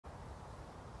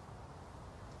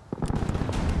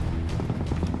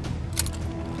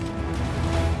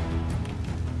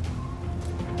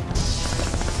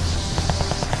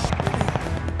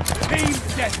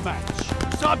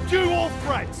Subdue all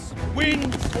threats. Win or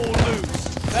lose.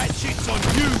 That shit's on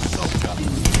you, soldier.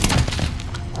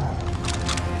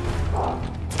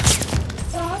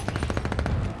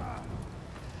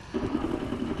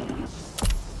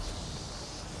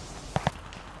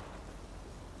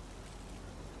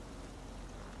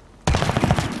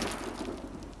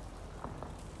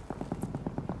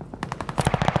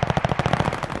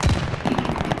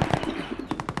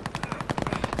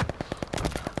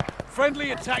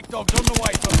 Friendly attack dogs on the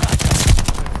way from that.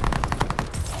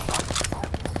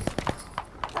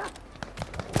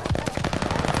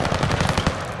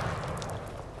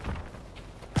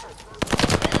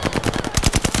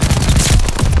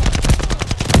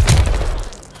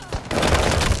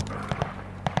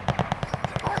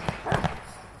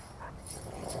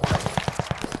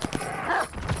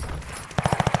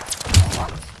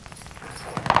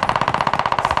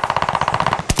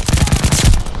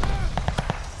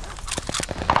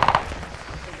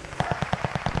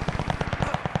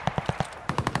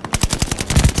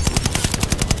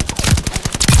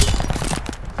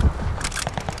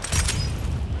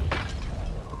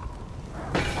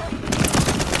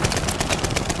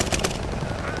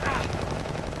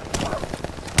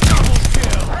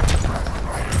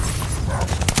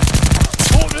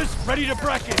 Ready to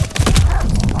bracket.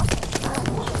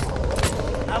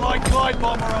 Allied glide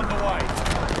bomber on the way.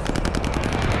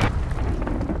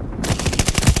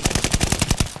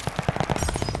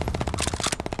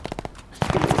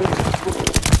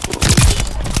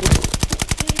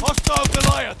 Hostile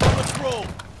Goliath on the crawl.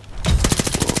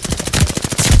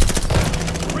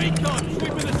 Recon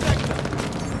sweeping the sector.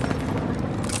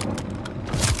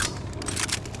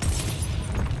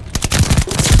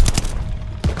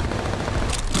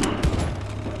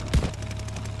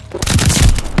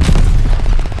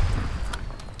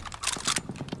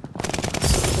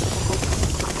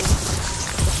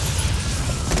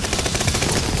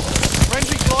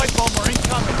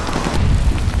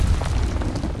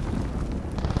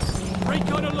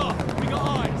 Recon aloft, we got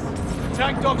eyes.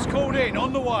 Tank dogs called in,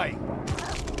 on the way.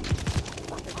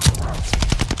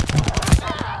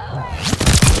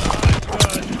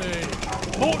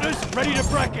 Mortars ready to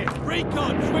bracket.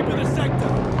 Recon sweeping the sector.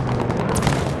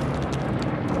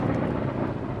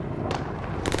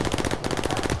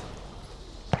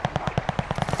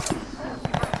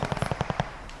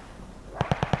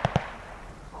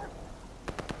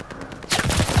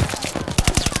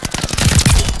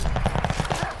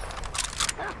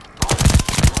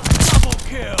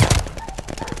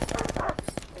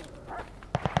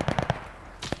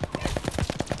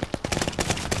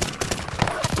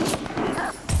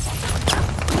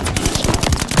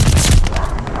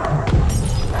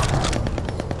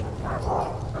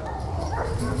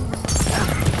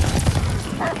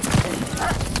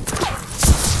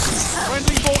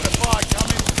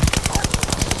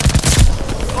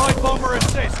 Bomber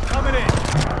assist, coming in.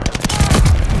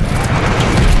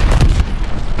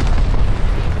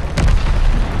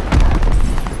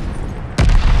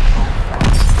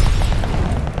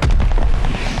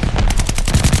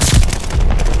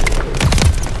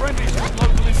 Friendly's got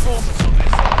local informants on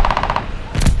this side.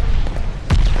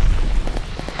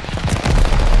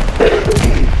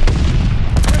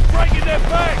 We're breaking their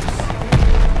backs!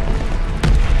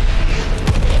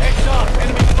 Heads up,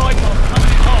 enemy glide bomb coming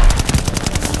in hot.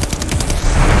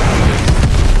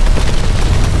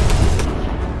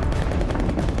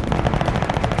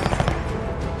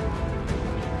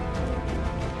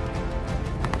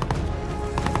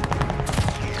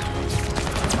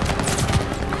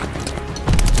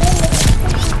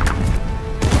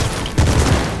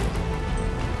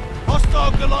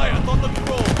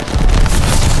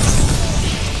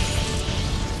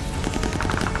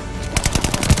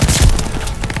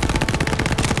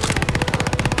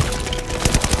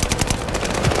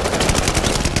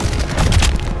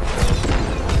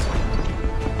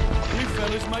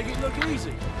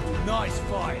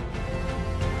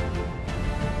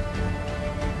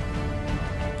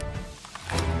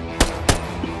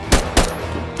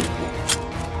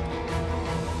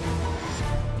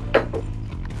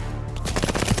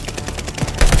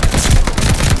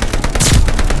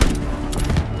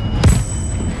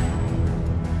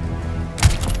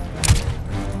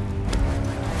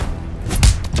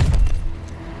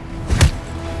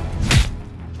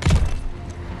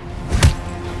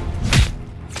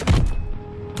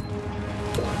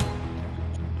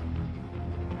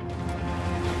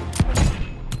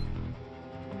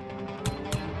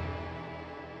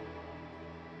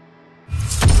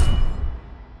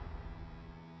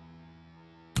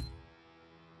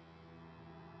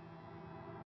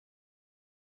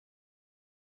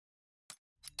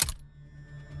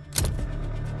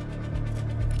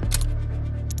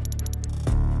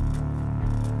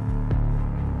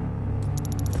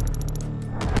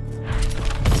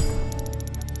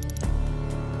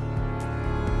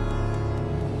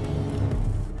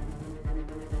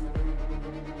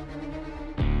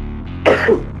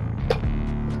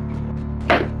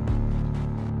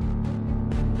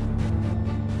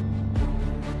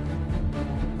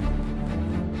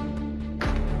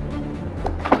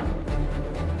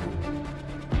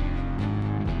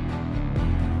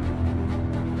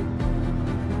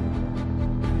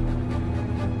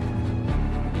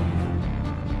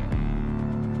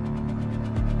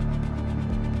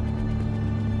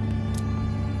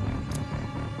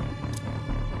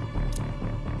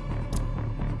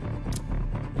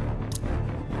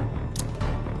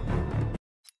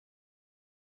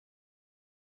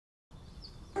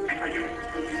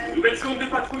 Nouvelle zone de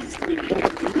patrouille disponible.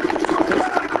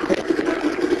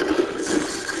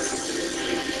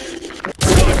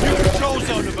 New control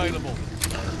zone available.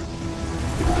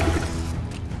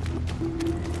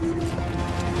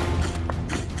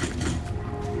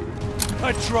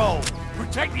 Patrol,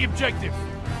 protect the objective.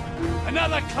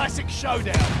 Another classic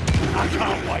showdown. I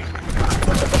can't wait.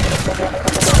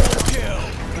 Double kill.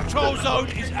 Control zone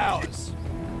is ours.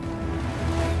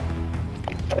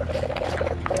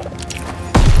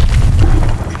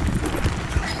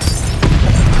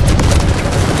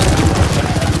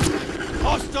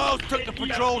 Hostiles took the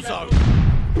patrol zone.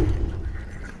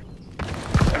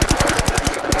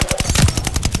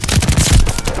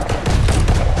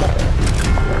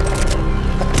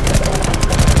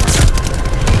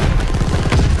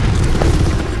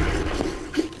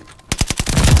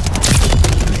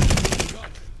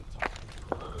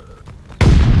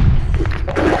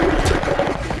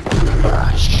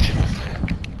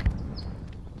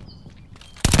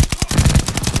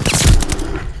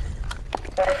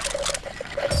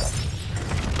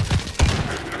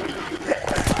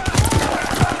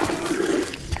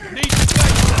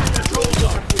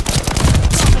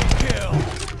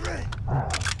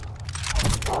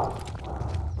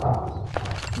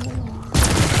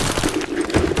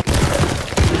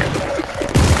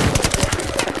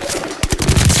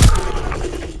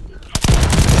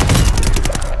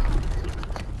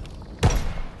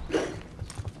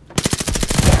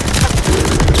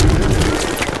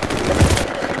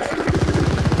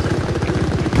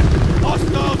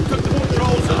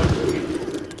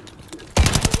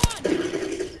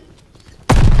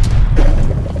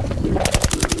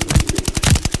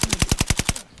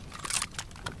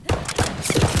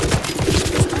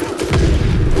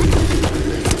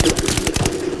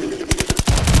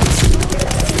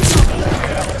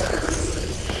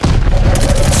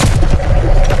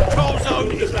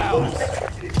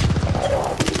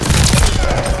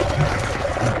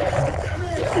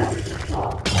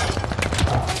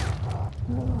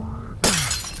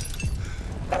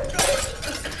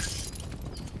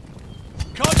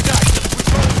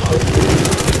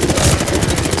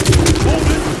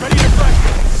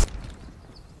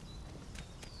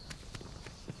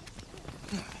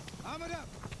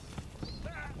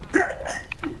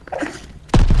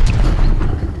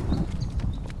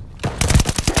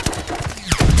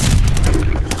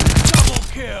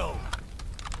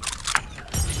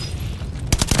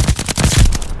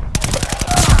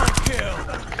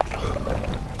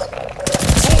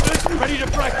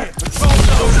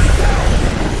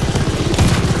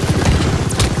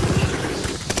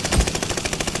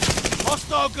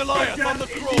 Goliath on the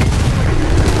crawl!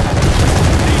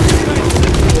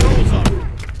 Control zone.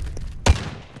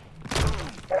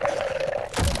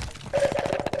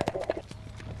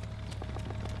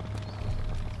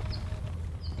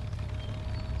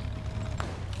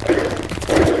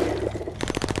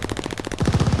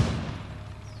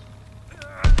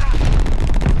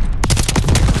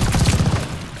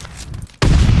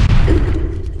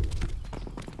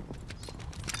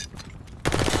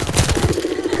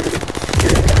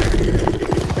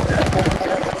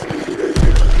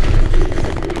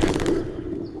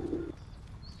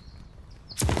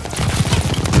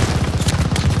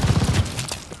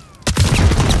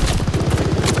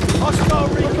 Hostile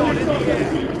recon in the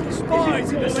air.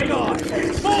 Spies in the sky.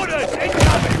 Mortars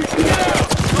incoming. Get out.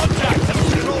 Contact at the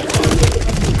control zone.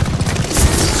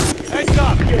 Heads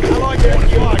up. Allied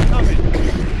fortified coming.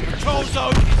 Control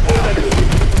zone is ours.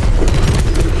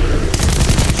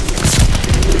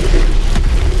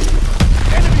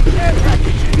 Enemy care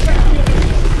package inbound.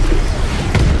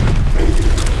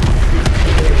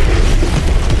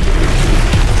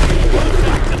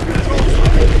 Contact at the control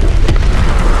zone.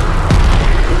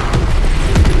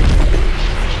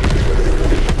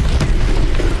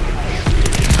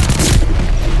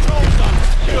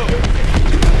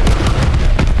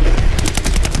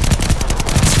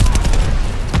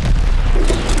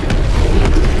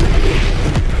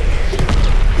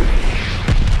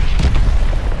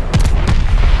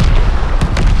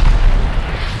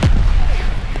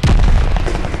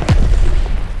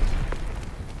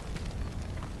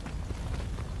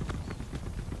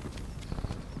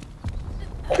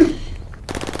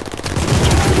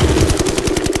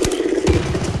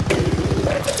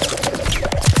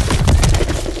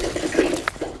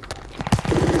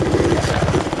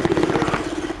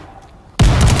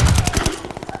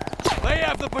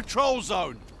 patrol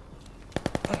zone.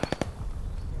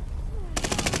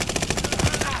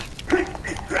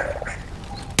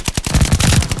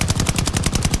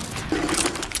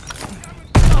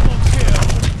 Double kill.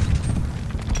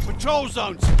 Patrol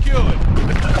zone secured.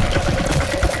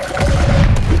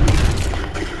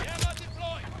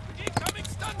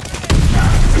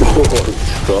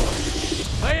 Что?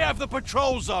 They have the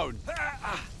patrol zone.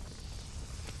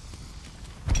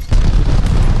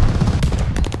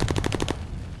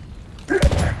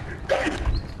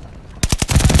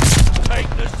 Take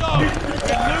the zone.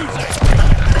 We're losing.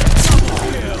 Double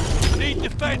kill. Need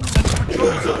defense and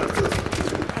patrol zone.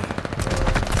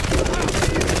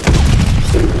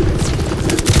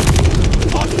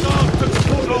 Hostile to the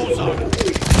patrol zone.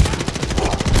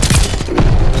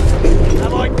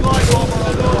 Allied glide bomber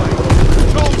on the way.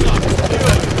 Patrol zone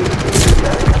secured.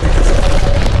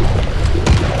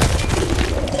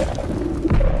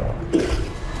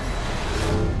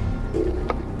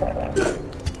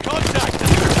 Contact at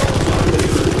the patrol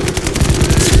zone.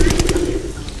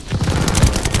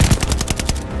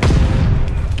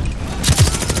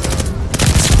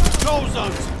 Patrol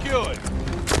zone secured.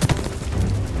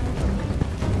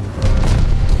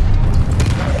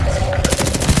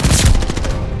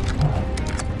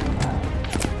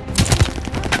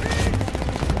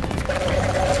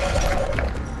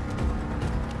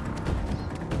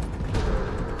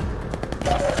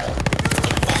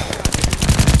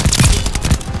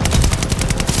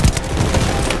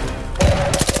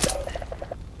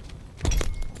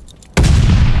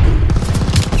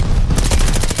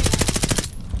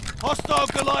 Hostile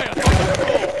Goliath on the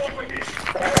floor.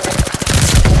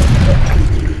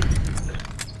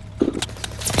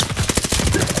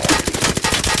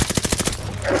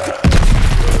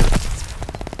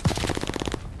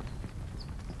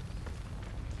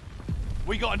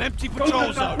 We got an empty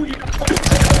patrol zone.